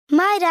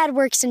My dad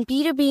works in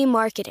B2B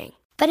marketing,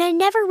 but I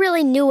never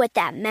really knew what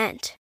that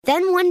meant.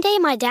 Then one day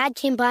my dad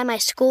came by my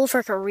school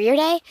for career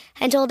day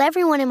and told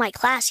everyone in my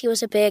class he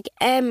was a big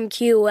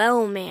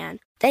MQL man.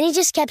 Then he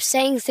just kept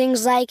saying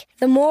things like,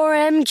 the more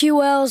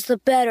MQLs, the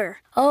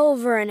better,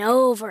 over and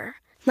over.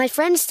 My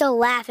friends still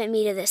laugh at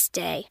me to this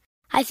day.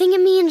 I think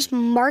it means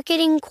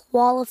marketing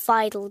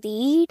qualified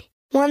lead.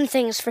 One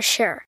thing's for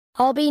sure,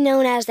 I'll be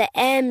known as the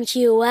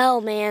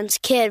MQL man's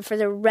kid for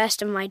the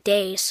rest of my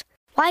days.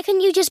 Why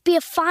couldn't you just be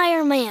a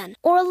fireman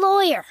or a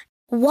lawyer?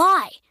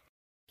 Why?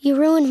 You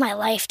ruined my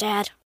life,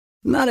 Dad.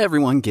 Not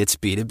everyone gets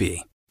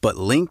B2B, but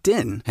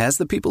LinkedIn has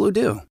the people who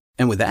do.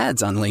 And with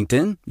ads on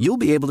LinkedIn, you'll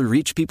be able to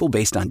reach people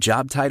based on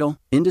job title,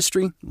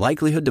 industry,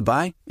 likelihood to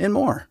buy, and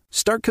more.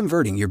 Start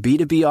converting your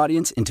B2B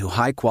audience into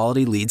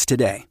high-quality leads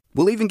today.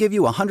 We'll even give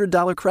you a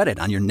 $100 credit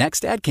on your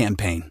next ad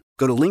campaign.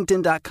 Go to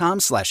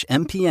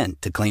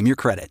linkedin.com/MPN to claim your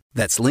credit.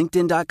 That's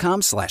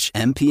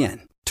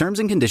linkedin.com/MPN. Terms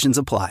and conditions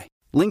apply.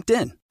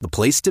 LinkedIn, the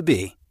place to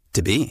be,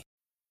 to be.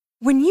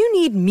 When you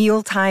need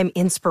mealtime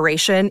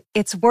inspiration,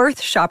 it's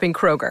worth shopping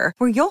Kroger,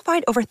 where you'll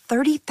find over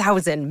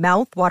 30,000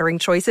 mouth-watering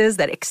choices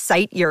that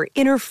excite your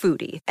inner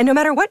foodie. And no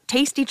matter what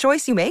tasty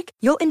choice you make,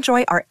 you'll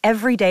enjoy our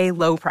everyday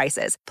low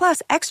prices,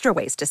 plus extra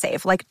ways to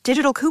save, like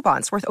digital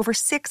coupons worth over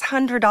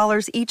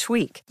 $600 each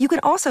week. You can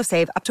also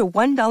save up to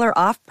 $1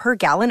 off per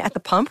gallon at the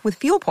pump with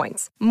fuel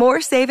points.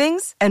 More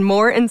savings and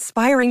more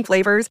inspiring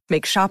flavors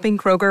make shopping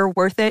Kroger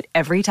worth it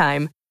every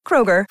time.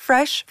 Kroger,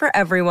 fresh for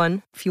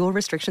everyone. Fuel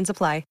restrictions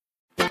apply.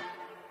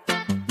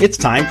 It's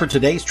time for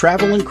today's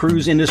travel and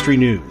cruise industry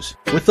news.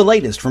 With the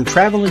latest from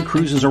travel and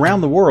cruises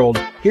around the world,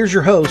 here's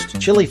your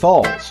host, Chillie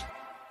Falls.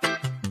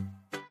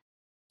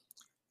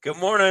 Good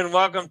morning and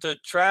welcome to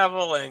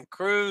Travel and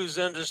Cruise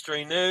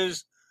Industry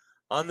News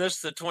on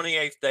this, the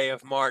 28th day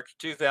of March,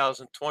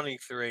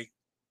 2023.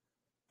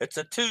 It's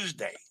a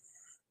Tuesday,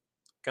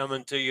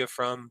 coming to you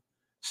from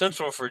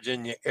Central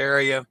Virginia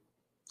area.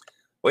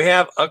 We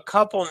have a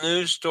couple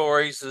news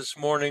stories this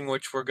morning,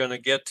 which we're going to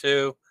get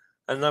to.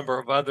 A number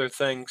of other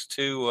things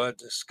to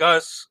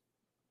discuss.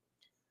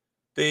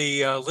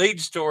 The lead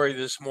story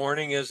this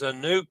morning is a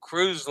new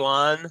cruise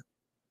line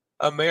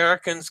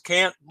Americans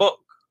can't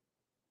book.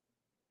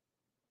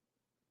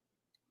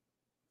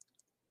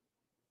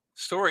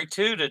 Story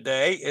 2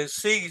 today is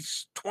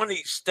sees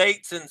 20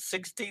 states in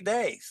 60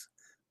 days.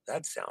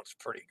 That sounds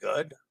pretty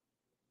good.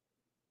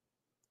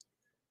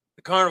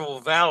 The Carnival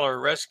Valor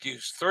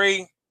rescues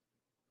 3,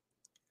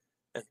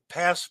 and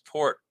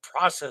passport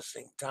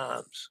processing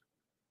times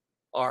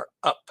are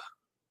up.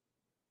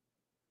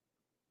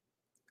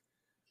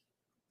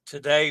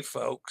 Today,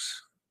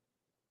 folks,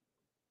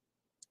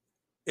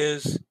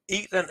 is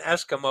Eat an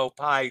Eskimo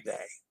Pie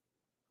Day.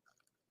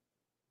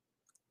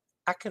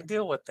 I can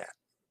deal with that.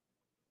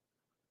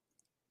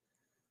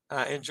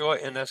 I enjoy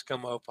an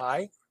Eskimo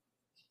pie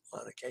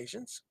on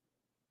occasions.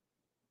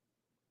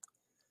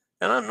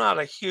 And I'm not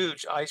a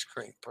huge ice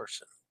cream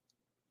person,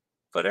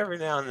 but every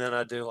now and then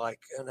I do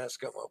like an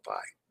Eskimo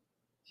pie.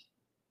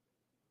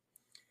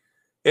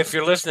 If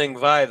you're listening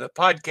via the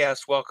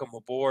podcast, welcome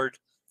aboard.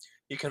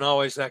 You can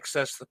always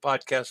access the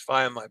podcast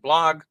via my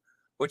blog,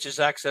 which is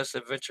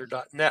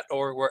accessadventure.net,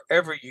 or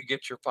wherever you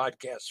get your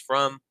podcasts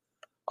from.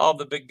 All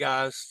the big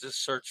guys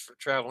just search for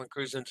Travel and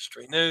Cruise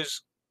Industry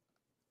News.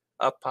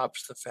 Up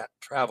pops the Fat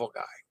Travel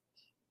Guy.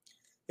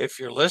 If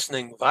you're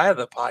listening via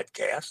the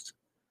podcast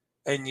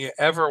and you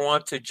ever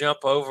want to jump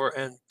over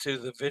into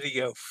the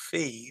video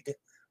feed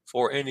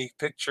for any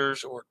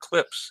pictures or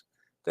clips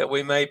that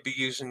we may be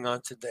using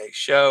on today's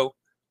show,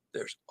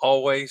 there's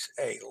always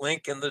a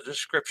link in the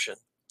description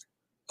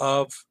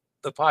of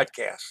the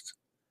podcast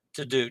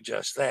to do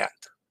just that.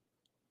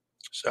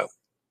 So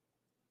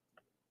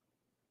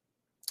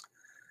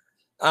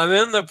I'm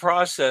in the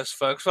process,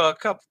 folks. Well,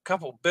 a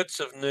couple bits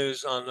of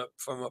news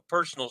from a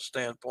personal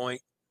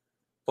standpoint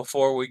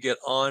before we get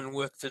on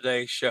with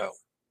today's show.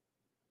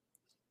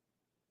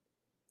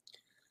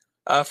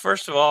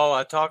 First of all,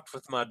 I talked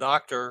with my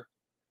doctor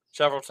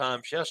several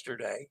times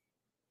yesterday.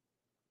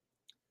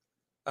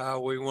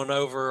 We went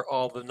over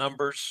all the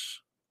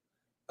numbers,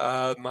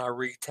 my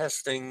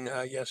retesting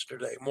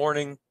yesterday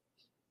morning.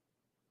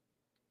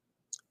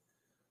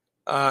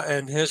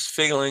 And his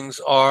feelings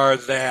are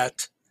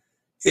that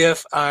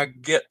if I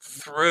get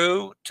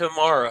through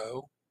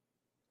tomorrow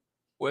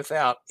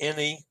without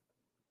any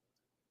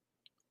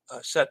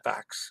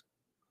setbacks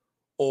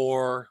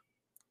or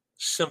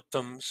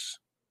symptoms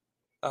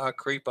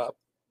creep up,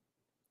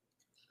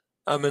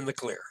 I'm in the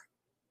clear.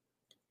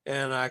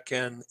 And I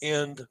can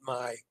end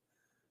my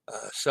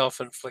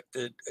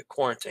self-inflicted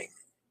quarantine.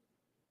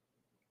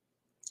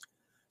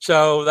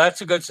 So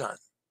that's a good sign.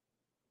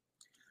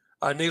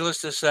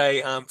 Needless to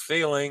say, I'm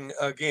feeling,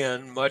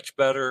 again, much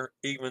better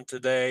even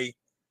today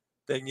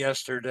than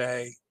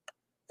yesterday.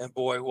 And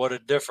boy, what a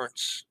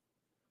difference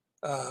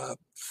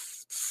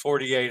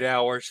 48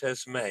 hours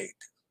has made.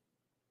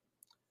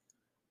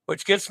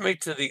 Which gets me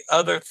to the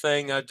other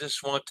thing I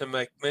just want to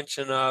make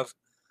mention of.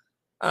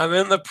 I'm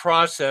in the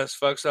process,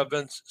 folks. I've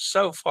been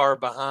so far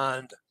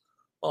behind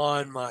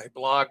on my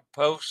blog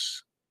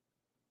posts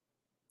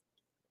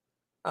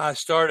I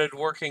started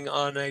working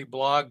on a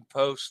blog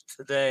post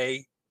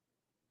today,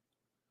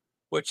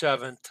 which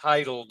I've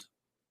entitled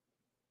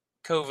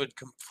COVID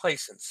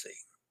Complacency.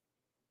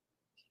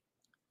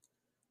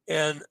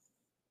 And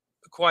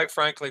quite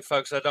frankly,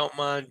 folks, I don't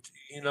mind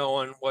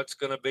on what's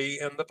going to be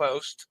in the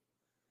post.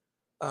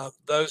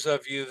 Those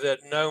of you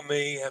that know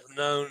me have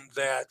known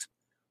that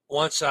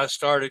once I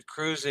started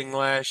cruising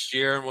last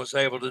year and was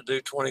able to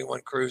do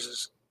 21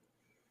 cruises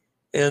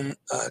in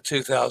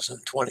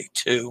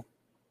 2022,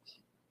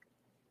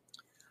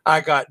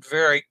 I got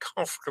very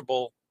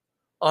comfortable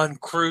on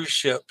cruise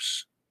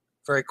ships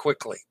very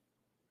quickly.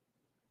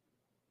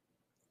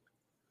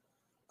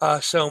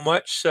 So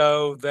much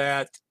so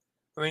that,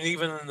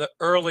 even in the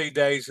early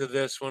days of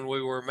this, when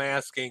we were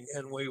masking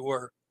and we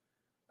were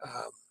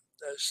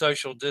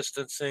social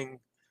distancing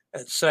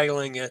and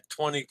sailing at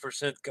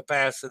 20%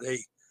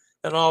 capacity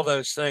and all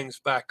those things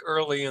back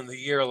early in the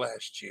year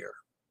last year,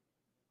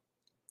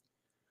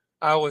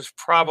 I was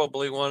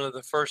probably one of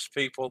the first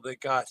people that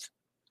got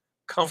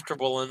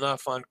comfortable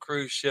enough on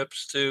cruise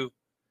ships to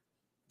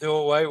do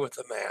away with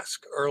the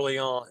mask early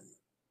on.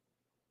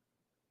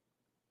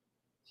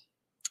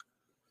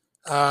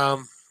 I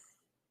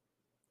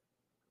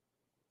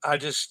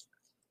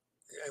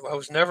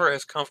was never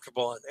as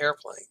comfortable on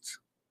airplanes.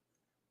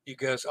 You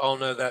guys all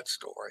know that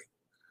story.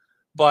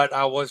 But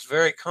I was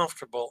very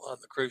comfortable on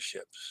the cruise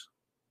ships.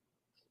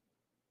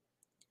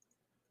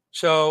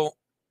 So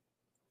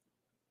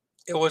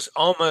it was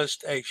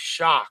almost a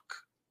shock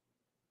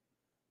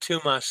to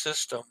my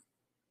system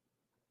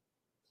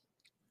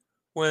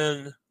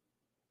when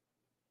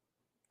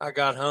I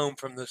got home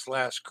from this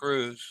last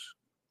cruise,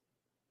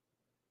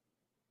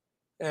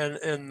 and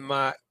in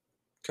my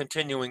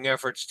continuing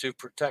efforts to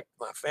protect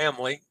my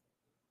family,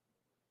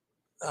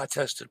 I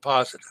tested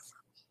positive.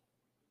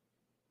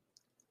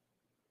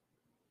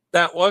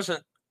 That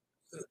wasn't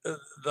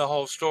the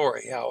whole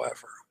story,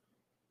 however.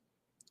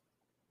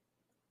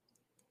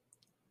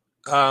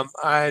 I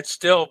had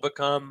still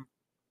become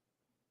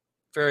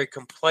very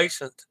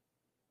complacent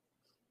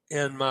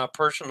in my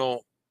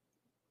personal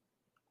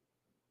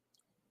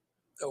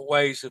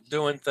ways of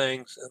doing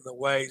things and the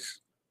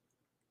ways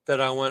that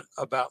I went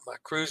about my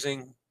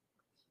cruising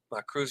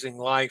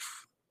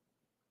life.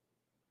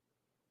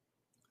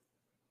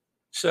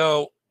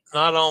 So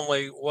not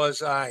only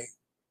was I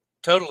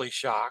totally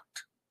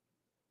shocked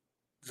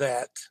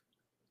that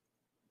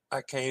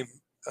I came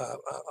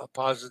a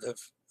positive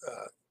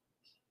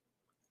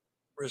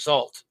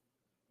result,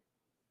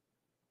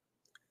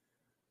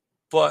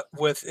 but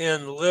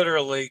within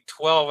literally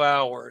 12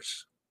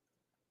 hours,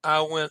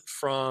 I went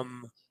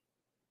from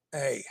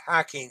a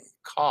hacking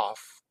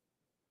cough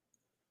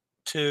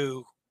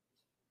to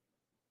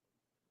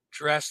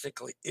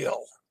drastically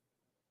ill.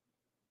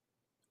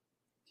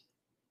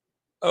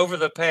 Over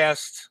the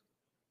past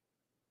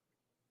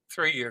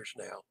 3 years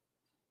now,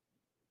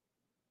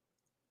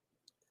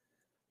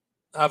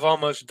 I've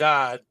almost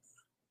died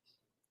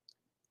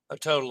a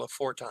total of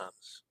 4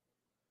 times.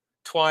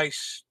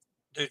 Twice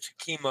due to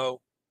chemo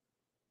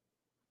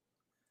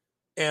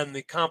and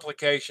the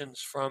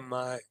complications from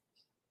my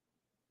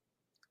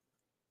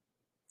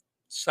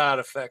side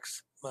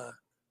effects, my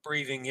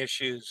breathing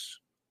issues,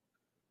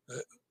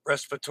 the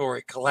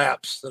respiratory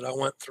collapse that I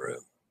went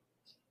through.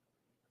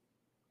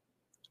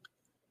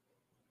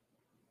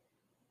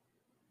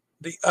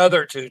 The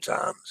other 2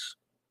 times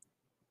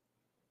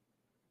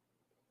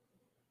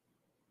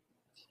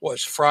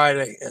was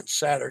Friday and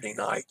Saturday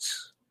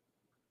nights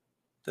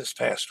this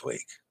past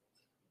week.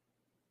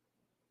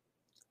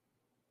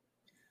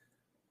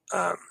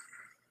 I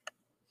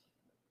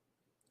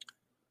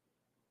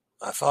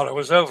thought it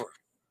was over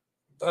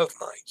both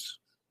nights.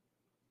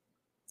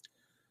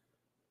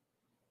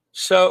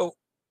 So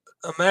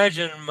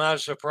imagine my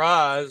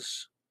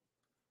surprise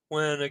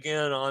when,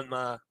 again, on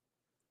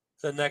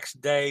the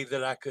next day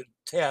that I could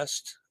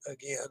test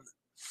again,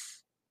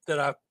 that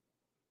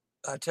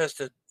I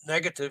tested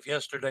negative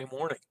yesterday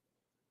morning.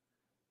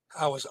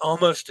 I was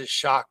almost as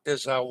shocked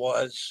as I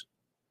was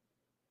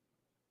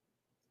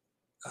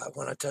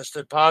when I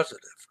tested positive.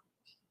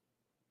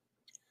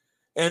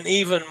 And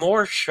even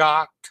more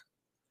shocked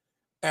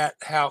at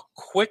how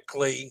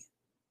quickly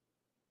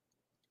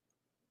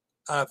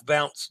I've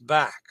bounced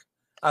back.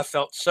 I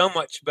felt so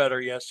much better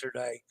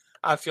yesterday.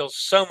 I feel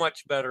so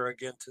much better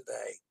again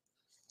today.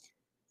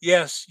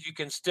 Yes, you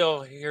can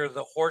still hear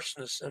the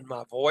hoarseness in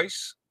my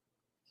voice.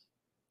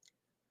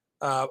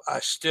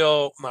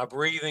 My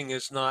breathing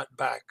is not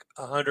back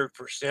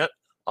 100%.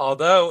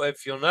 Although,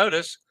 if you'll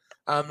notice,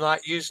 I'm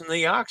not using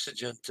the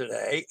oxygen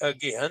today.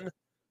 Again,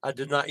 I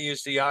did not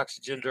use the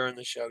oxygen during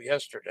the show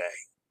yesterday.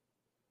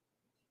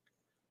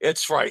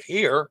 It's right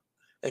here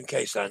in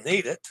case I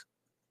need it.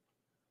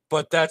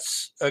 But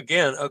that's,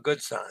 again, a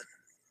good sign.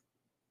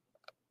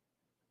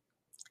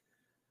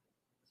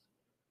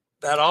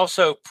 That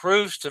also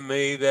proves to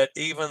me that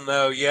even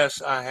though,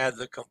 yes, I had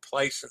the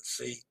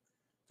complacency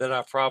that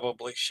I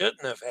probably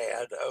shouldn't have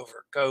had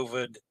over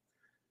COVID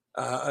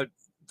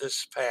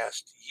this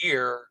past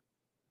year,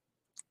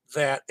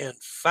 that in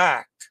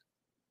fact,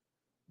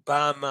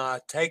 by my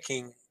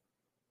taking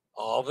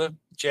all the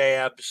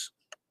jabs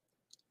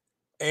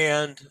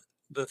and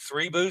the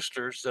 3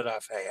 boosters that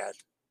I've had.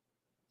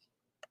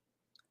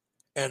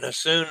 And as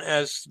soon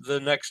as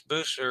the next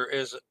booster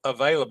is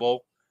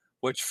available,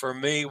 which for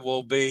me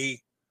will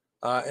be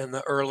in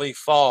the early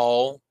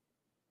fall,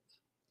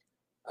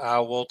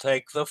 I will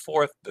take the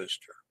 4th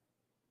booster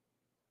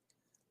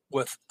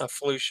with a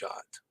flu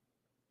shot.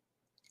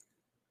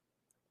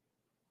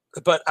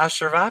 But I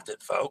survived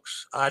it,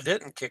 folks. I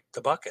didn't kick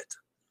the bucket.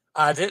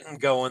 I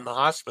didn't go in the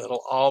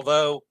hospital,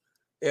 although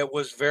it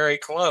was very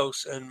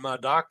close, and my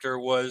doctor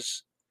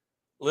was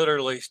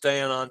literally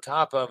staying on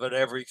top of it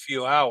every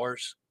few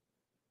hours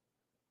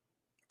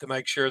to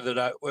make sure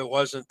that it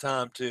wasn't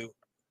time to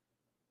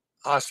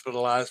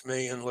hospitalize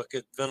me and look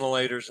at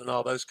ventilators and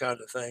all those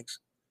kind of things.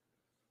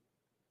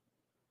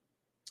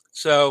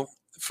 So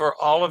for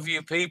all of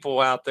you people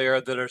out there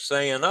that are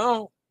saying,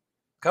 oh,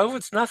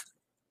 COVID's nothing,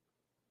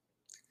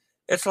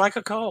 it's like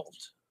a cold.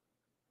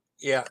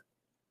 Yeah,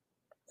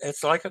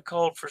 it's like a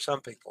cold for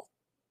some people.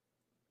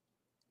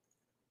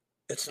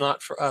 It's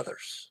not for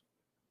others.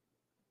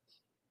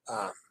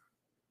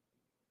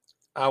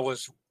 I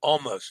was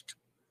almost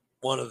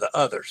one of the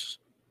others.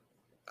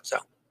 So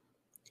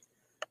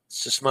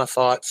it's just my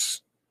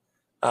thoughts.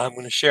 I'm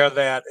going to share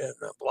that in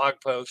a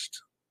blog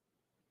post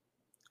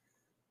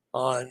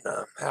on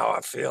how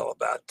I feel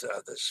about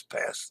this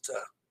past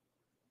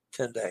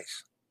 10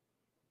 days.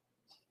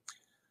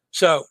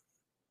 So,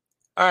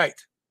 all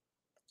right.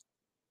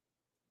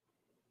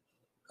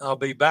 I'll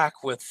be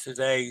back with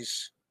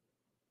today's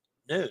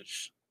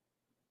news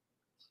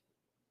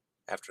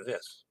after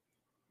this.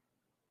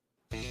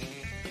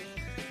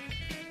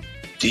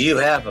 Do you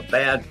have a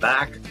bad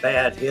back,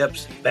 bad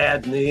hips,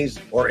 bad knees,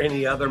 or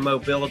any other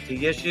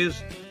mobility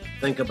issues?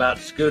 Think about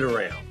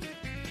Scootaround.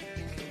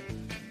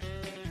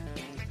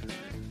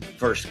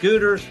 For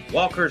scooters,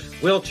 walkers,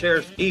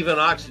 wheelchairs, even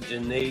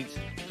oxygen needs,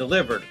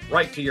 delivered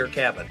right to your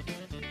cabin.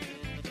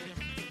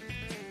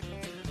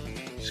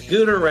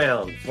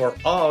 Scootaround for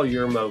all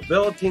your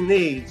mobility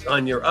needs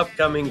on your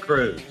upcoming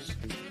cruise.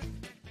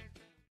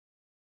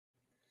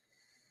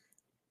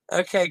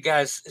 Okay,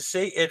 guys,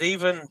 see,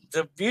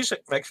 the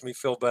music makes me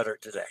feel better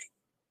today.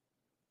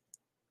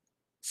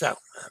 So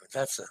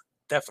that's a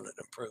definite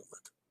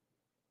improvement.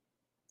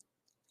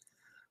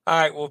 All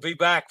right, we'll be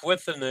back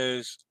with the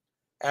news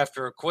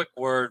after a quick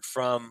word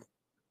from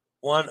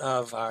one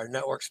of our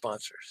network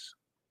sponsors.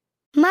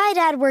 My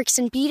dad works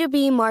in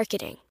B2B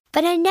marketing,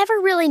 but I never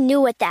really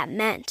knew what that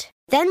meant.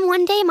 Then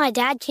one day my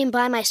dad came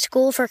by my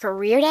school for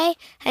career day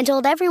and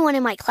told everyone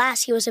in my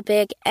class he was a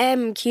big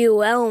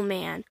MQL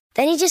man.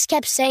 Then he just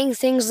kept saying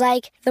things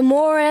like, the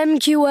more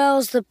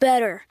MQLs, the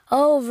better,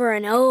 over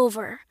and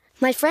over.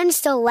 My friends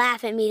still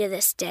laugh at me to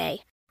this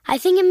day. I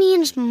think it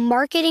means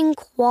marketing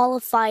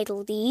qualified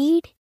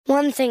lead.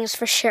 One thing's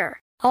for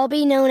sure, I'll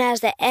be known as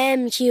the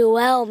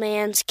MQL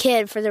man's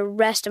kid for the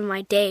rest of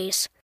my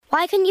days.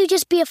 Why couldn't you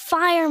just be a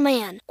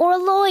fireman or a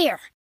lawyer?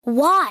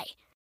 Why?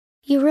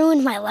 You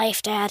ruined my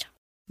life, Dad.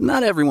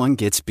 Not everyone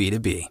gets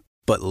B2B,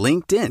 but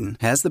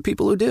LinkedIn has the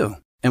people who do.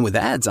 And with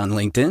ads on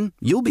LinkedIn,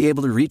 you'll be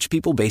able to reach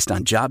people based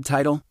on job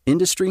title,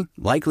 industry,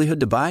 likelihood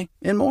to buy,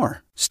 and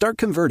more. Start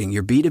converting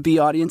your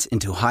B2B audience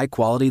into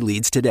high-quality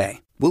leads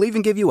today. We'll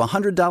even give you a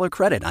 $100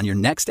 credit on your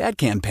next ad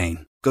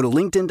campaign. Go to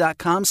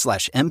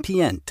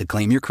linkedin.com/MPN to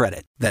claim your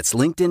credit. That's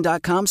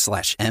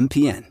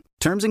linkedin.com/MPN.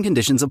 Terms and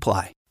conditions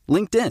apply.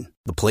 LinkedIn,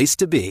 the place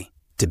to be,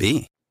 to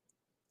be.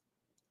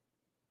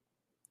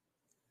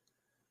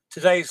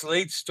 Today's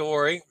lead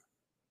story,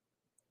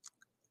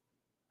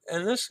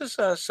 and this is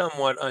a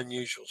somewhat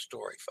unusual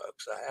story,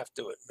 folks, I have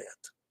to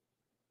admit.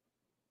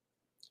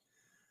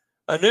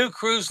 A new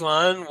cruise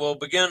line will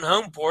begin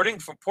home porting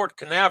from Port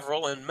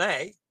Canaveral in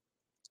May,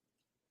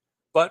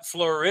 but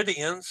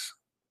Floridians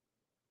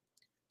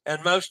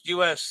and most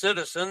U.S.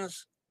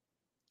 citizens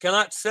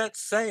cannot set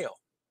sail.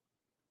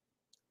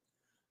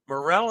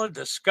 Marella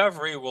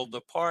Discovery will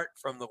depart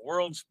from the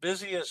world's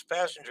busiest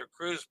passenger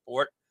cruise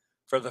port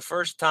for the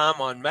first time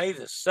on May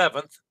the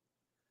 7th,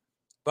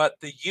 but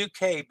the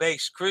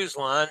UK-based cruise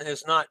line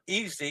is not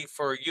easy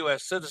for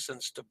U.S.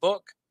 citizens to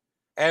book,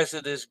 as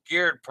it is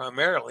geared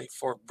primarily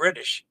for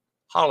British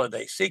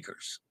holiday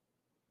seekers.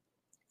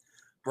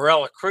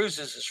 Marella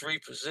Cruises is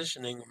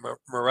repositioning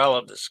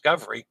Marella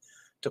Discovery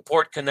to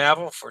Port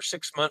Canaveral for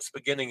 6 months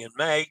beginning in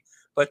May,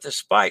 but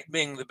despite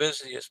being the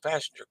busiest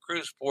passenger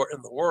cruise port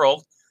in the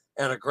world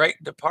and a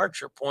great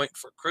departure point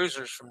for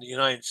cruisers from the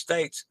United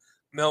States,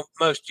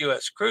 most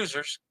U.S.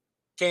 cruisers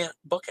can't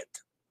book it.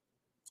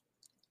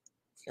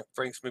 It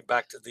brings me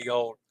back to the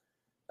old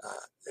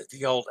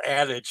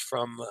adage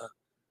from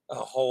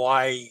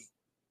Hawaii.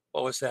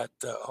 What was that?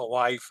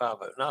 Hawaii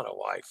 5-0, not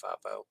Hawaii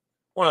 5-0.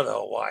 One of the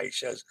Hawaii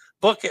shows.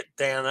 Book it,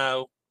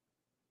 Dano.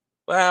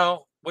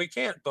 Well, we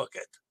can't book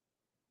it.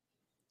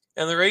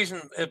 And the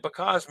reason is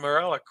because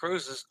Marella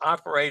Cruises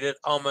operated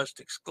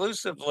almost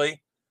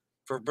exclusively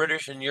for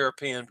British and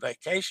European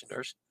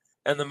vacationers,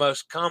 and the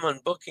most common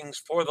bookings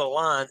for the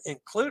line,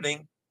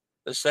 including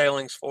the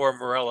sailings for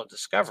Marella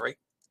Discovery,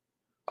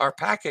 are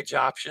package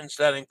options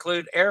that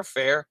include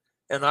airfare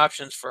and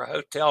options for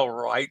hotel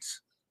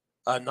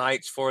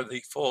nights for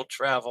the full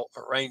travel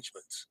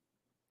arrangements.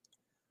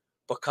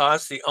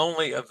 Because the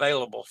only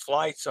available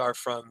flights are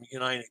from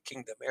United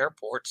Kingdom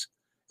airports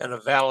and a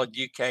valid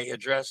UK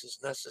address is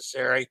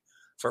necessary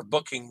for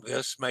booking,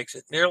 this makes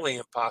it nearly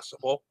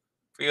impossible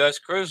for U.S.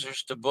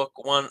 cruisers to book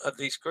one of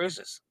these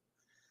cruises.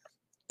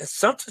 And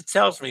something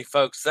tells me,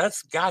 folks,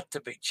 that's got to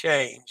be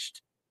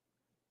changed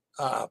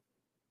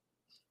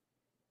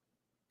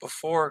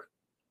before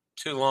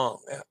too long.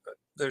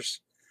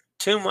 There's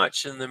too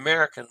much in the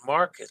American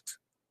market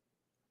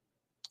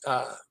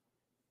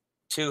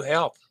to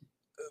help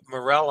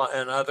Marella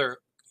and other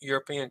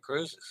European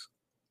cruises.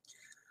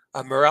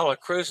 Marella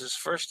Cruises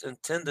first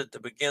intended to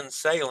begin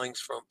sailings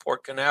from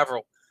Port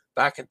Canaveral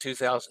back in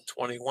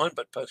 2021,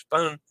 but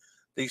postponed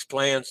these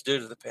plans due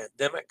to the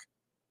pandemic.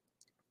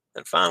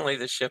 And finally,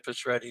 the ship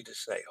is ready to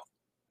sail.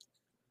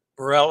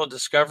 Marella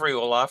Discovery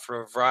will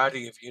offer a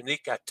variety of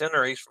unique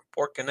itineraries from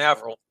Port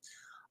Canaveral,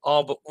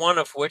 all but one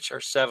of which are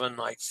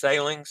 7-night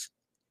sailings.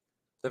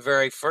 The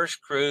very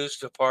first cruise,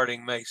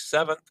 departing May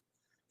 7th,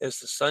 is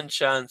the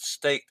Sunshine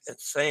State and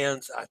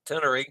Sands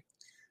itinerary,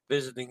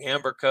 visiting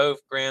Amber Cove,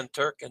 Grand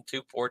Turk, and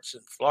 2 ports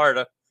in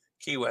Florida,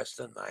 Key West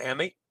and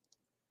Miami.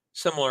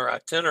 Similar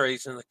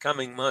itineraries in the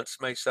coming months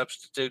may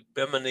substitute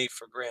Bimini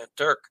for Grand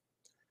Turk,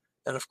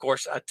 and of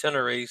course,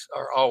 itineraries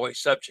are always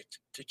subject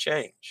to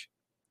change.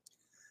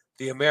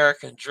 The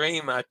American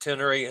Dream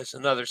itinerary is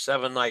another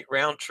 7-night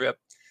round trip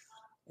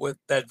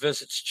that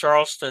visits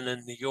Charleston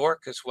in New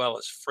York, as well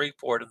as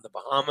Freeport in the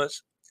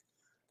Bahamas.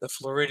 The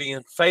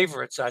Floridian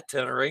Favorites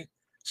itinerary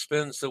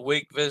spends the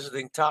week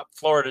visiting top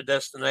Florida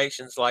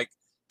destinations like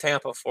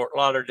Tampa, Fort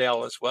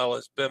Lauderdale, as well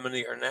as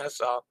Bimini or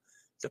Nassau,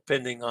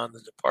 depending on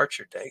the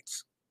departure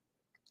dates.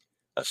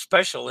 Of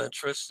special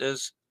interest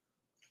is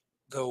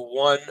the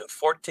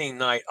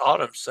 14-night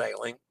autumn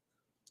sailing,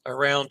 a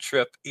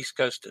round-trip East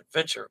Coast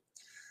adventure,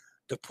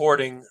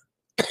 deporting,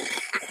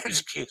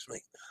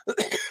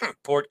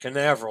 Port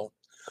Canaveral,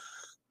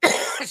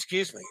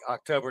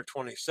 October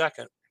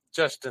 22nd,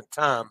 just in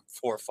time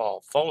for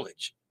fall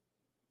foliage.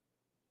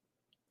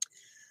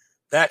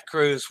 That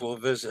cruise will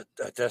visit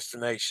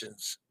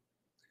destinations,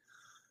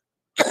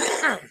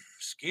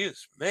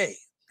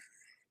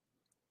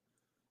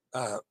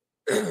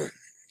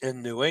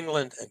 in New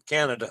England and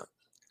Canada,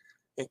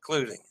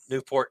 including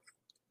Newport,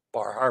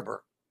 Bar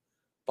Harbor,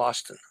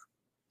 Boston,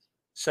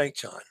 St.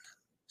 John,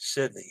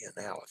 Sydney,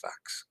 and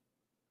Halifax.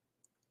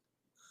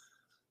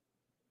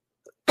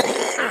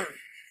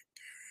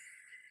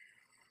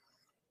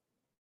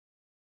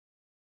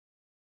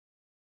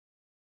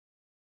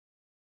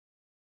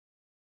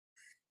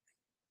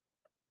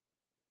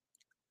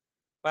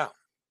 Wow,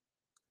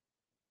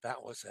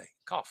 that was a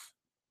cough,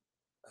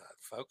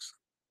 folks.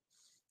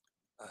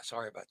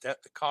 Sorry about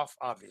that. The cough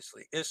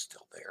obviously is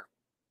still there.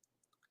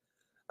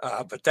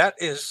 But that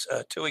is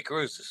TUI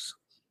Cruises,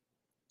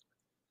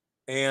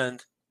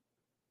 and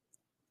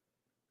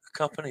a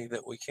company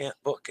that we can't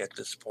book at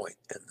this point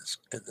in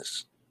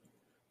this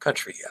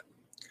country yet.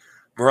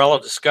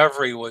 Marella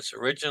Discovery was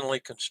originally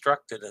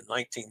constructed in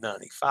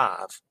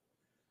 1995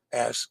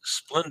 as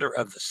Splendor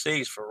of the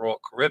Seas for Royal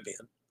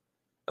Caribbean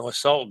and was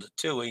sold to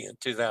TUI in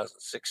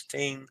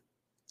 2016.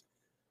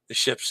 The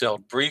ship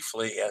sailed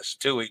briefly as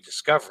TUI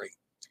Discovery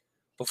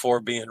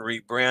before being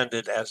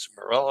rebranded as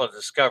Marella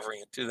Discovery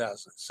in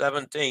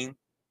 2017.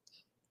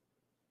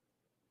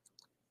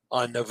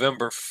 On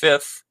November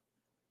 5th,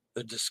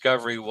 the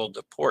Discovery will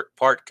depart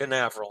Port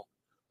Canaveral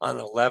on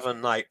an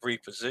 11-night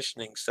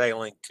repositioning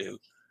sailing to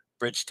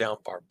Bridgetown,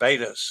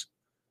 Barbados,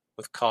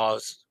 with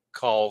calls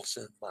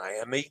in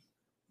Miami,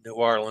 New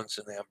Orleans,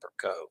 and Amber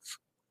Cove.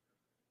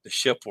 The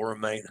ship will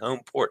remain home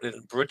ported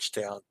in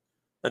Bridgetown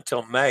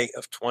until May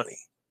of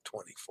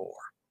 2024.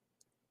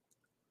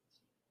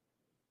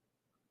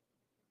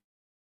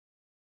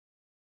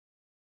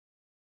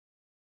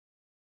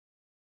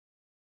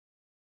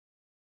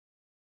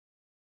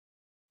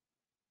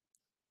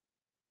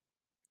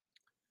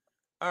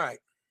 All right.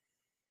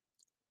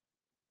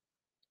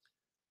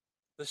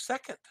 The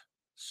second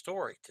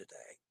story today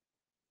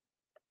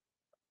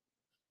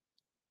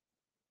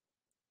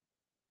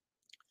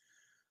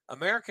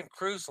American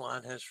Cruise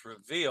Line has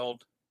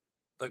revealed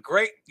the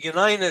Great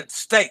United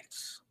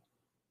States,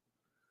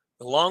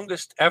 the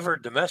longest ever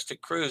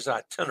domestic cruise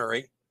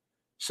itinerary,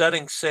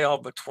 setting sail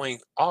between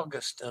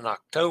August and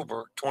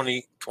October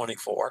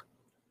 2024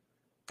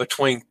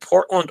 between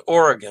Portland,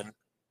 Oregon,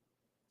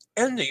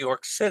 and New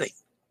York City,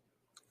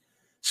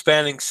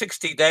 spanning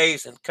 60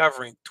 days and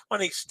covering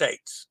 20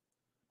 states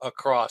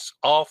across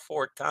all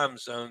 4 time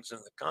zones in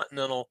the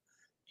continental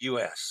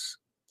U.S.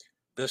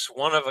 This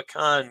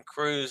one-of-a-kind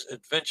cruise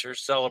adventure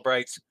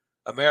celebrates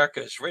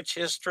America's rich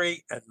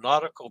history and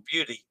nautical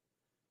beauty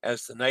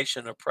as the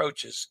nation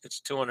approaches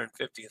its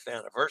 250th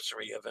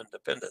anniversary of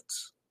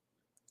independence.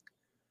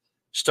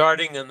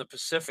 Starting in the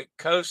Pacific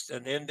coast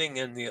and ending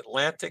in the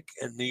Atlantic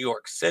and New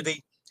York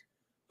City,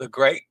 the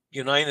Great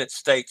United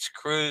States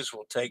Cruise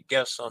will take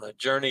guests on a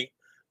journey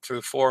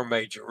through 4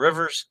 major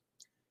rivers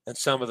and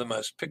some of the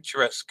most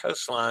picturesque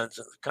coastlines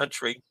in the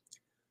country.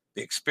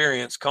 The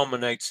experience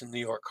culminates in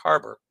New York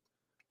Harbor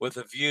with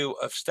a view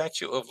of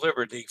Statue of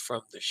Liberty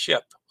from the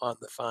ship on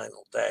the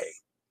final day.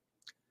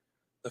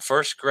 The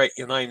first great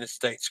United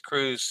States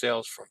cruise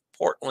sails from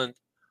Portland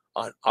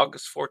on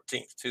August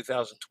 14th,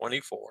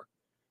 2024,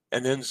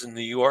 and ends in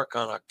New York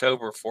on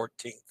October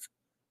 14th,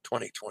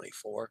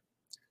 2024.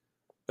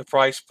 The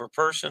price per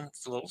person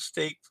is a little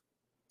steep,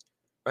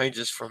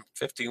 ranges from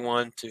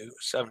 $51,000 to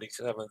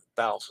 $77,000.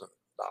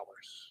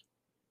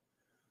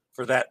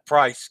 For that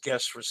price,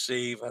 guests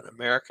receive an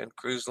American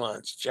Cruise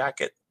Lines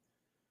jacket,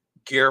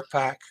 gear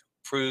pack,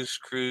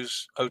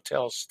 cruise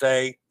hotel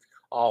stay,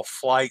 all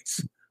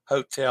flights,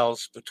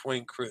 hotels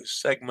between cruise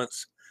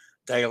segments,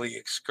 daily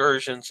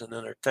excursions and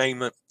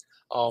entertainment,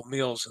 all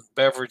meals and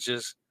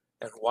beverages,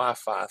 and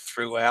Wi-Fi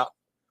throughout.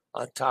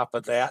 On top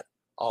of that,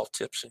 all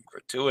tips and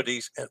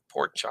gratuities and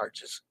port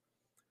charges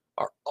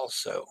are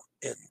also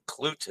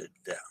included.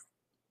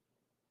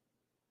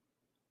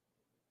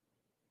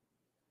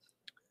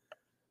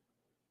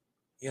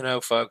 You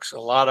know, folks, a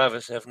lot of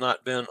us have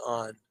not been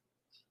on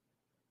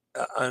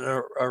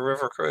a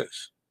river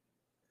cruise,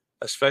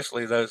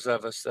 especially those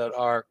of us that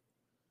are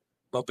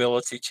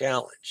mobility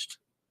challenged.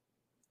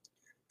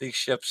 These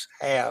ships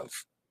have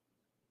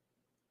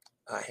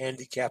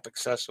handicap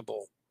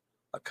accessible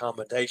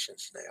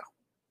accommodations now.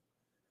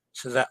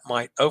 So that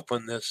might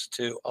open this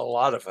to a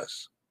lot of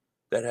us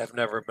that have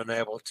never been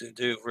able to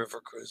do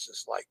river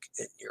cruises like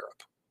in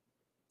Europe.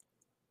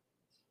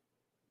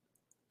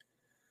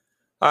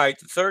 All right,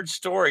 the third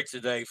story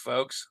today,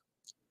 folks,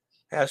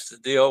 has to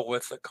deal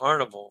with the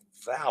Carnival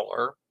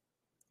Valor.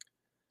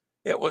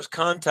 It was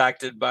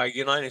contacted by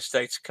United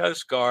States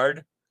Coast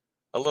Guard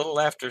a little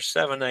after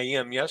 7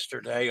 a.m.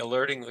 yesterday,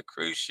 alerting the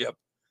cruise ship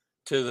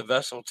to a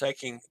vessel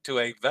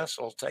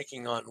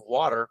taking on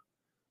water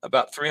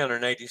about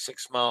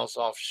 386 miles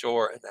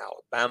offshore in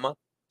Alabama.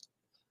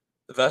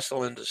 The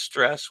vessel in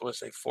distress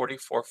was a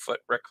 44-foot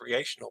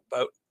recreational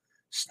boat,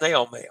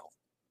 Snail Mail,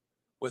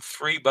 with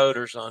 3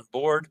 boaters on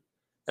board,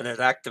 and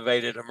had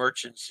activated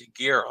emergency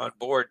gear on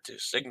board to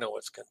signal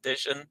its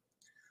condition.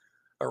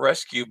 A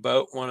rescue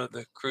boat, one of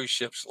the cruise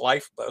ship's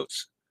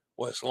lifeboats,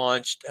 was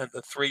launched, and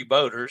the 3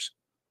 boaters,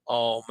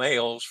 all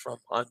males from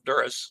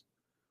Honduras,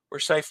 were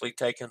safely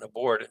taken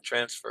aboard and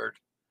transferred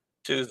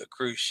to the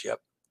cruise ship.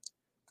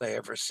 They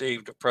have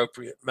received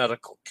appropriate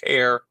medical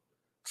care,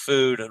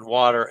 food, and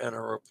water, and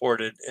are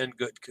reported in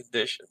good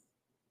condition.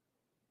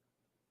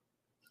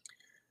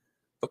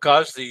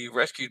 Because the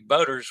rescued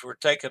boaters were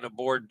taken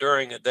aboard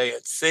during a day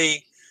at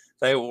sea,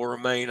 they will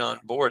remain on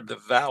board the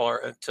Valor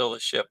until the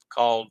ship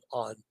called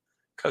on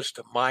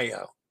Costa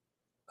Mayo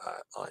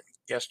on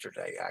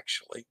yesterday,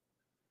 actually.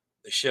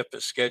 The ship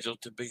is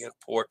scheduled to be in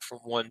port from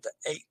 1 to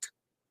 8,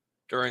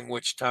 during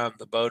which time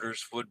the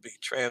boaters would be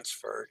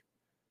transferred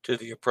to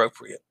the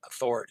appropriate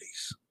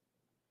authorities.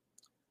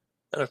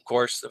 And of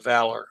course, the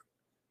Valor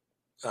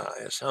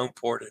is home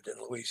ported in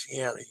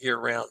Louisiana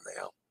year-round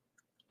now,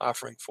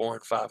 offering 4-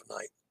 and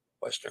 5-night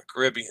Western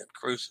Caribbean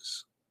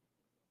cruises.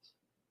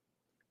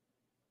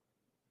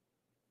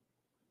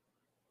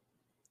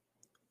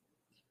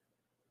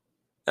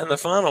 And the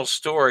final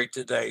story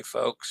today,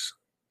 folks,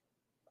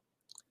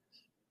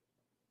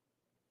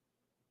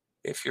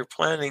 if you're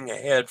planning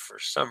ahead for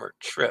summer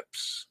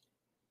trips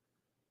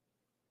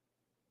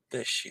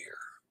this year,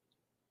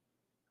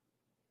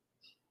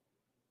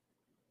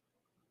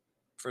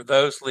 for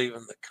those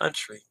leaving the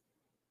country,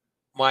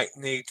 might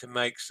need to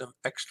make some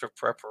extra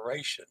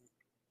preparation.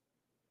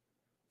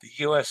 The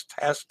U.S.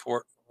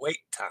 passport wait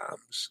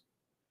times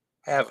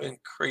have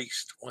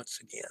increased once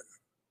again.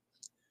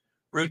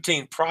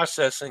 Routine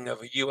processing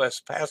of a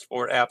U.S.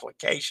 passport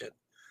application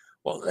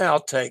will now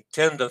take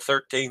 10 to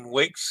 13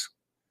 weeks,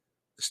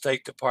 the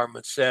State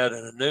Department said in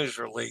a news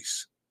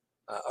release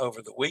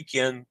over the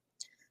weekend.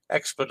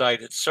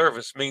 Expedited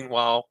service,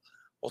 meanwhile,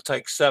 will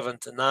take 7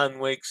 to 9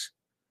 weeks.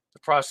 The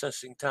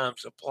processing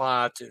times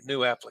apply to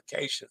new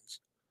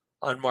applications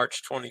on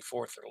March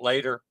 24th or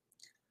later.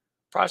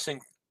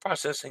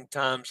 Processing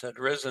times had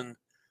risen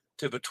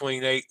to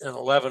between 8 and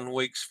 11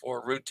 weeks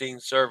for routine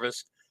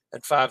service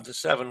and 5 to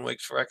 7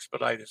 weeks for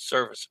expedited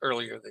service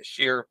earlier this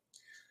year,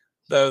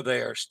 though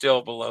they are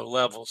still below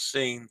levels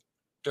seen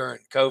during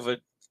COVID,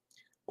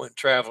 when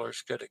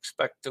travelers could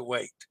expect to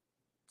wait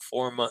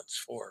 4 months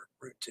for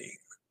routine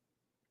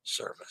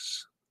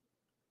service.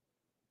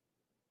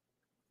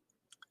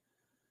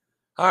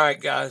 All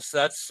right, guys,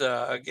 that's,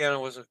 again, it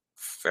was a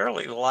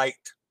fairly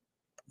light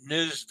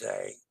news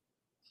day.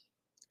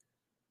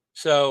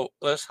 So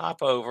let's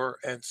hop over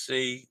and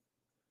see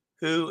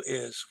who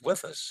is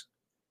with us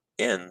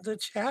in the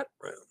chat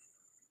room.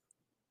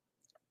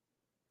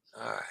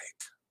 All right.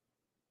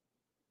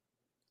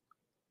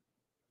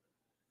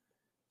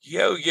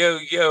 Yo, yo,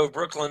 yo,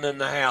 Brooklyn in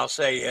the house.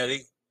 Hey,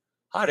 Eddie.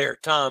 Hot Air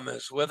Tom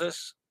is with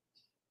us.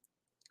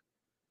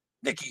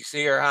 Nikki's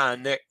here. Hi,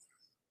 Nick.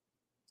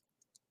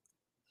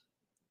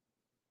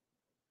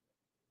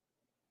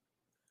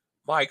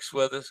 Mike's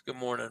with us. Good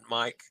morning,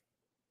 Mike.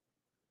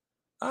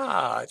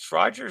 It's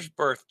Roger's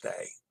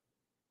birthday.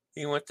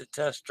 He went to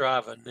test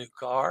drive a new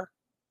car.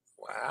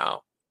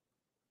 Wow.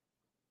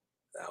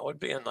 That would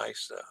be a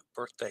nice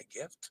birthday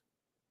gift.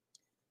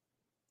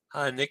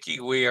 Hi, Nikki.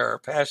 We are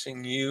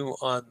passing you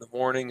on the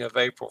morning of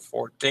April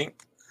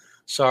 14th.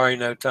 Sorry,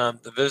 no time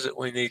to visit.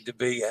 We need to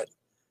be at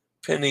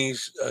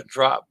Penny's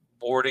drop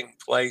boarding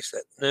place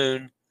at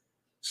noon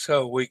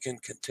so we can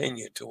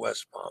continue to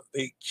West Palm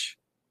Beach.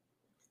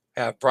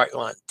 Have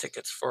Brightline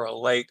tickets for a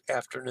late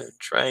afternoon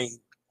train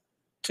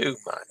to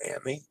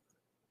Miami.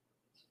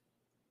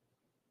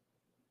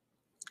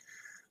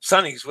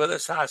 Sonny's with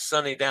us. Hi,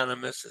 Sonny down in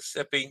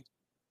Mississippi.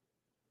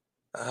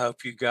 I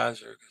hope you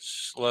guys are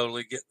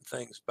slowly getting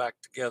things back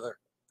together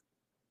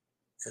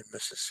in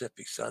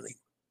Mississippi, Sonny.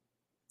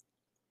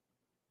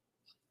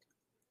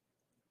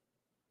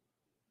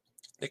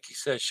 Nikki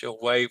says she'll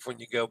wave when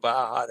you go by.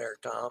 Hot air,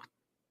 Tom.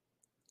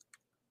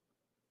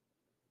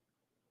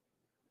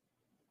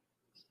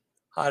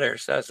 Hot air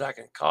says I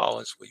can call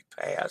as we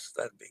pass.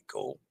 That'd be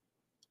cool.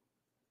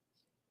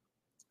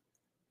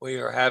 We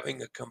are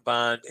having a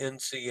combined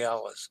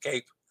NCL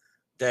escape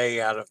day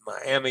out of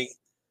Miami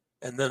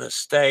and then a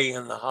stay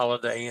in the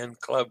Holiday Inn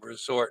Club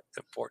Resort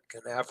in Port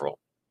Canaveral.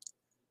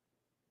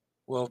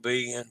 We'll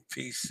be in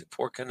peace at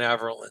Port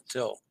Canaveral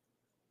until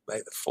May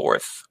the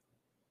 4th.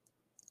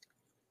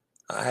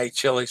 Hey,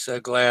 Chili, so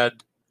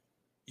glad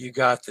you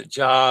got the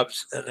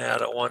jobs and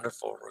had a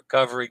wonderful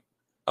recovery.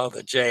 Oh,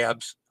 the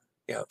jabs.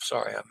 Yeah, I'm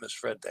sorry, I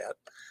misread that.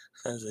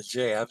 The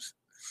jabs.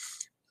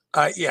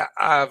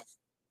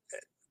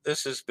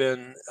 This has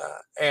been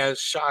as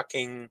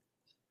shocking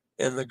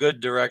in the good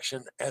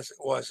direction as it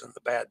was in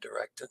the bad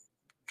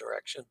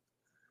direction.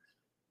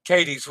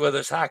 Katie's with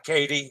us. Hi,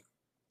 Katie.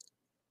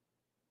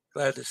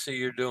 Glad to see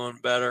you're doing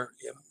better.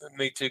 Yeah,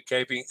 me too,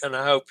 Katie. And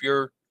I hope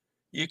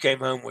you came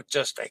home with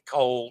just a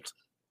cold.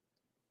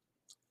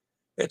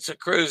 It's a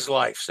cruise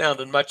life.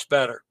 Sounded much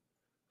better.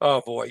 Oh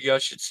boy, you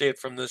should see it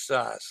from this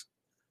size.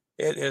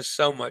 It is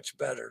so much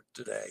better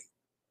today.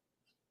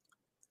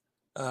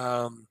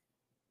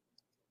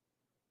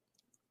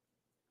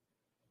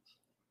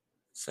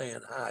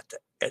 Saying hi to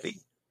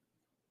Eddie.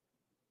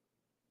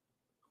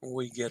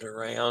 We get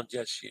around.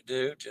 Yes, you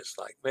do, just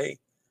like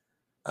me.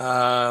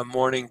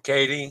 Morning,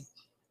 Katie.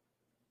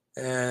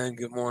 And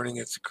good morning.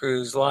 It's a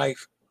cruise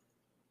life.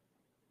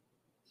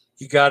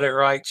 You got it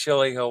right,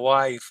 Chili,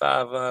 Hawaii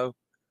 5-0.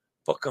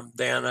 Book 'em,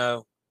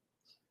 Dano.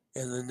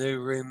 In the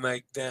new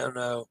remake,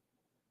 Dano.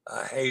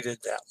 I hated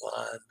that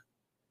line.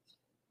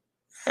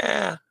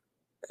 Yeah,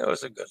 it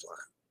was a good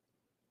line.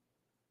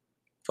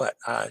 But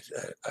I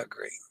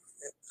agree.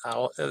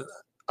 I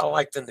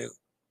like the new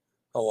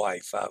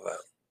Hawaii 5-0.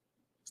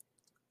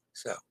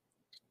 So,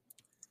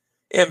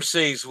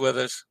 MC's with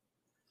us.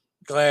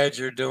 Glad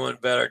you're doing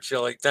better,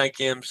 Chili. Thank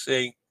you,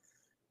 MC.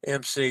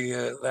 MC,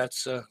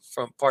 that's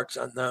from Parts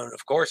Unknown,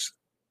 of course.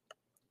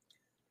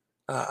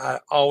 I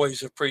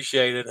always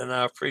appreciate it, and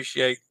I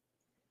appreciate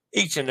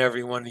each and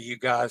every one of you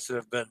guys that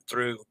have been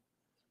through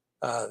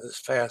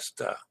this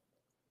past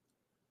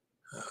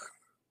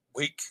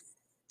week,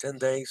 10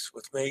 days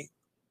with me.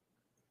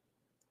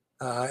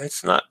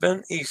 It's not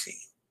been easy,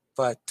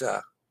 but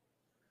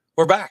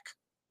we're back.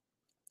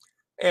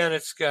 And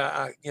it's,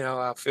 I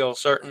feel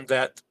certain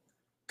that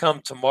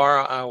come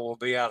tomorrow, I will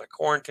be out of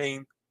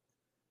quarantine.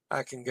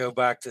 I can go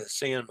back to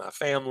seeing my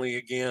family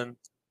again.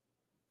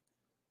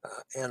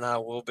 And I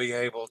will be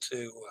able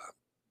to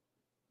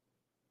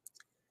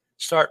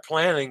start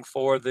planning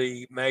for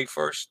the May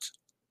 1st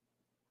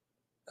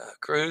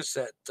cruise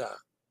that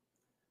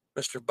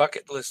Mr.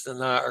 Bucket List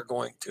and I are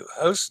going to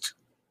host.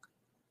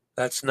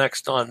 That's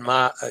next on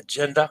my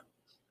agenda.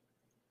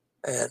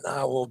 And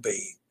I will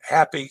be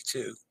happy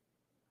to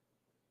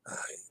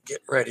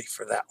get ready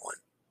for that one.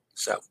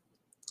 So,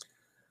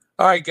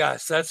 all right,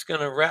 guys, that's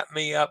going to wrap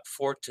me up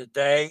for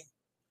today.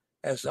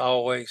 As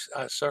always,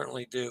 I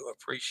certainly do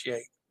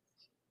appreciate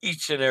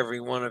each and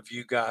every one of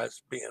you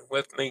guys being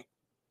with me.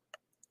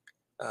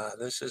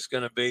 This is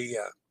going to be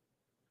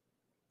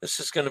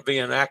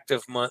an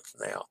active month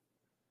now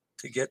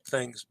to get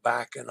things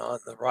back and on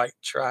the right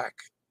track.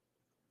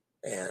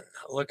 And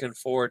looking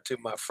forward to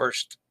my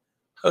first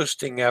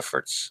hosting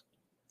efforts,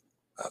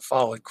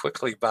 followed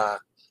quickly by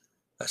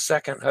a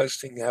second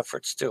hosting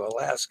efforts to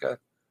Alaska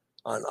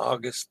on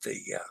August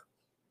the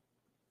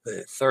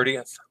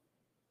 30th.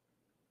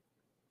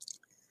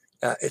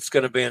 It's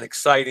going to be an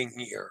exciting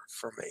year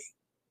for me.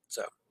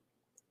 So,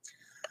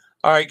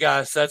 all right,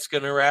 guys, that's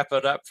going to wrap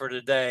it up for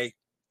today.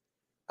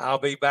 I'll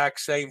be back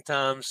same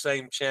time,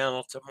 same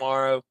channel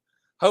tomorrow.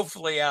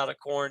 Hopefully out of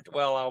quarantine.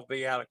 Well, I'll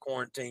be out of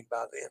quarantine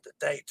by the end of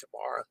the day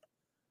tomorrow,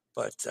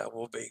 but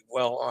we'll be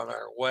well on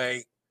our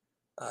way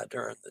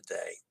during the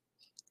day.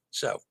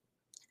 So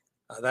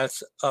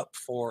that's up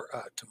for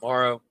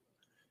tomorrow.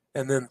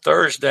 And then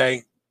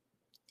Thursday,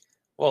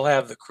 we'll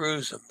have the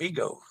Cruise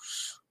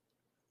Amigos.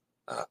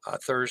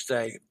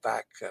 Thursday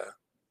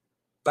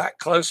back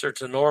closer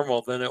to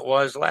normal than it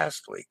was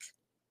last week.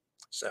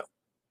 So,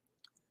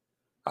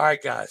 all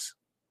right, guys,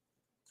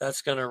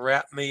 that's going to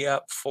wrap me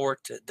up for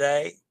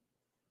today.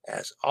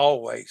 As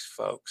always,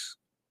 folks,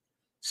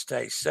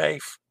 stay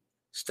safe,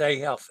 Stay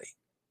healthy.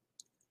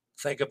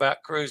 Think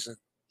about cruising.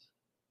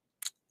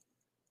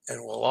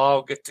 And we'll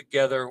all get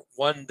together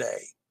one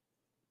day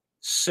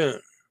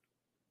soon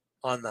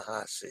on the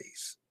high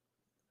seas.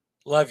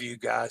 Love you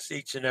guys,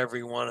 each and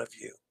every one of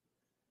you.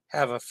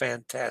 Have a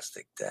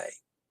fantastic day.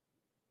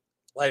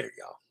 Later,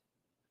 y'all.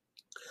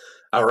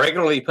 I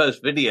regularly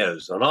post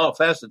videos on all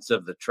facets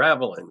of the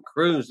travel and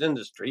cruise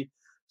industry.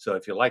 So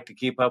if you like to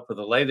keep up with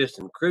the latest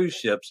in cruise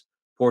ships,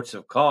 ports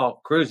of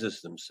call,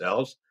 cruises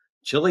themselves,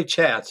 chilly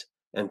chats,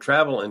 and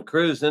travel and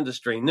cruise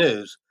industry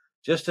news,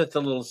 just hit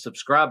the little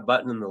subscribe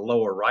button in the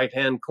lower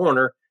right-hand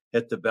corner.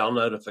 Hit the bell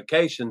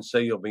notification so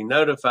you'll be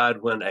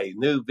notified when a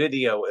new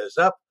video is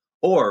up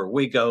or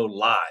we go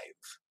live.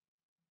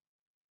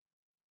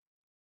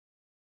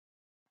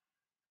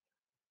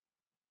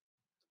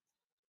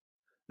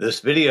 This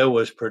video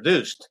was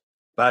produced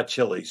by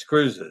Chili's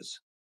Cruises.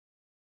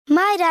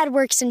 My dad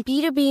works in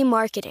B2B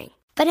marketing,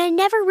 but I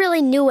never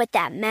really knew what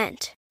that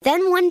meant.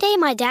 Then one day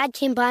my dad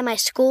came by my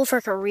school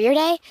for career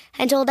day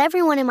and told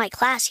everyone in my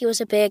class he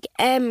was a big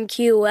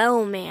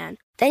MQL man.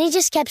 Then he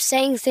just kept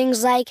saying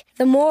things like,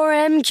 the more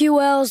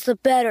MQLs, the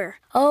better,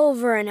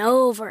 over and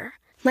over.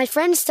 My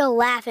friends still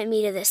laugh at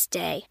me to this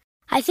day.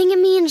 I think it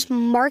means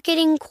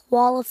Marketing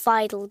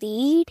Qualified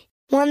Lead.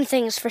 One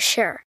thing's for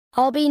sure.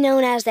 I'll be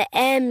known as the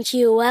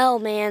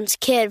MQL man's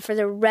kid for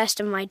the rest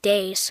of my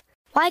days.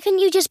 Why couldn't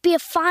you just be a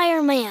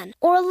fireman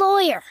or a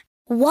lawyer?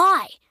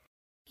 Why?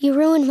 You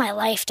ruined my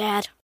life,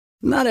 Dad.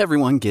 Not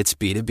everyone gets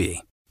B2B,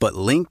 but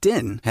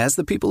LinkedIn has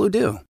the people who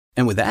do.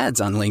 And with ads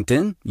on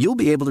LinkedIn, you'll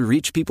be able to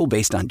reach people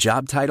based on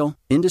job title,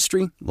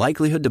 industry,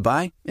 likelihood to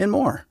buy, and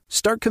more.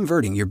 Start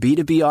converting your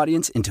B2B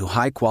audience into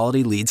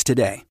high-quality leads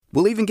today.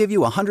 We'll even give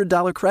you a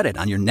 $100 credit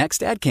on your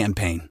next ad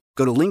campaign.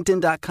 Go to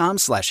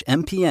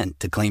linkedin.com/MPN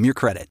to claim your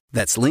credit.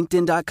 That's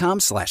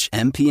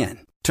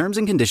linkedin.com/MPN. Terms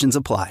and conditions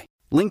apply.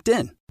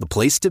 LinkedIn, the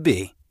place to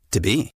be, to be.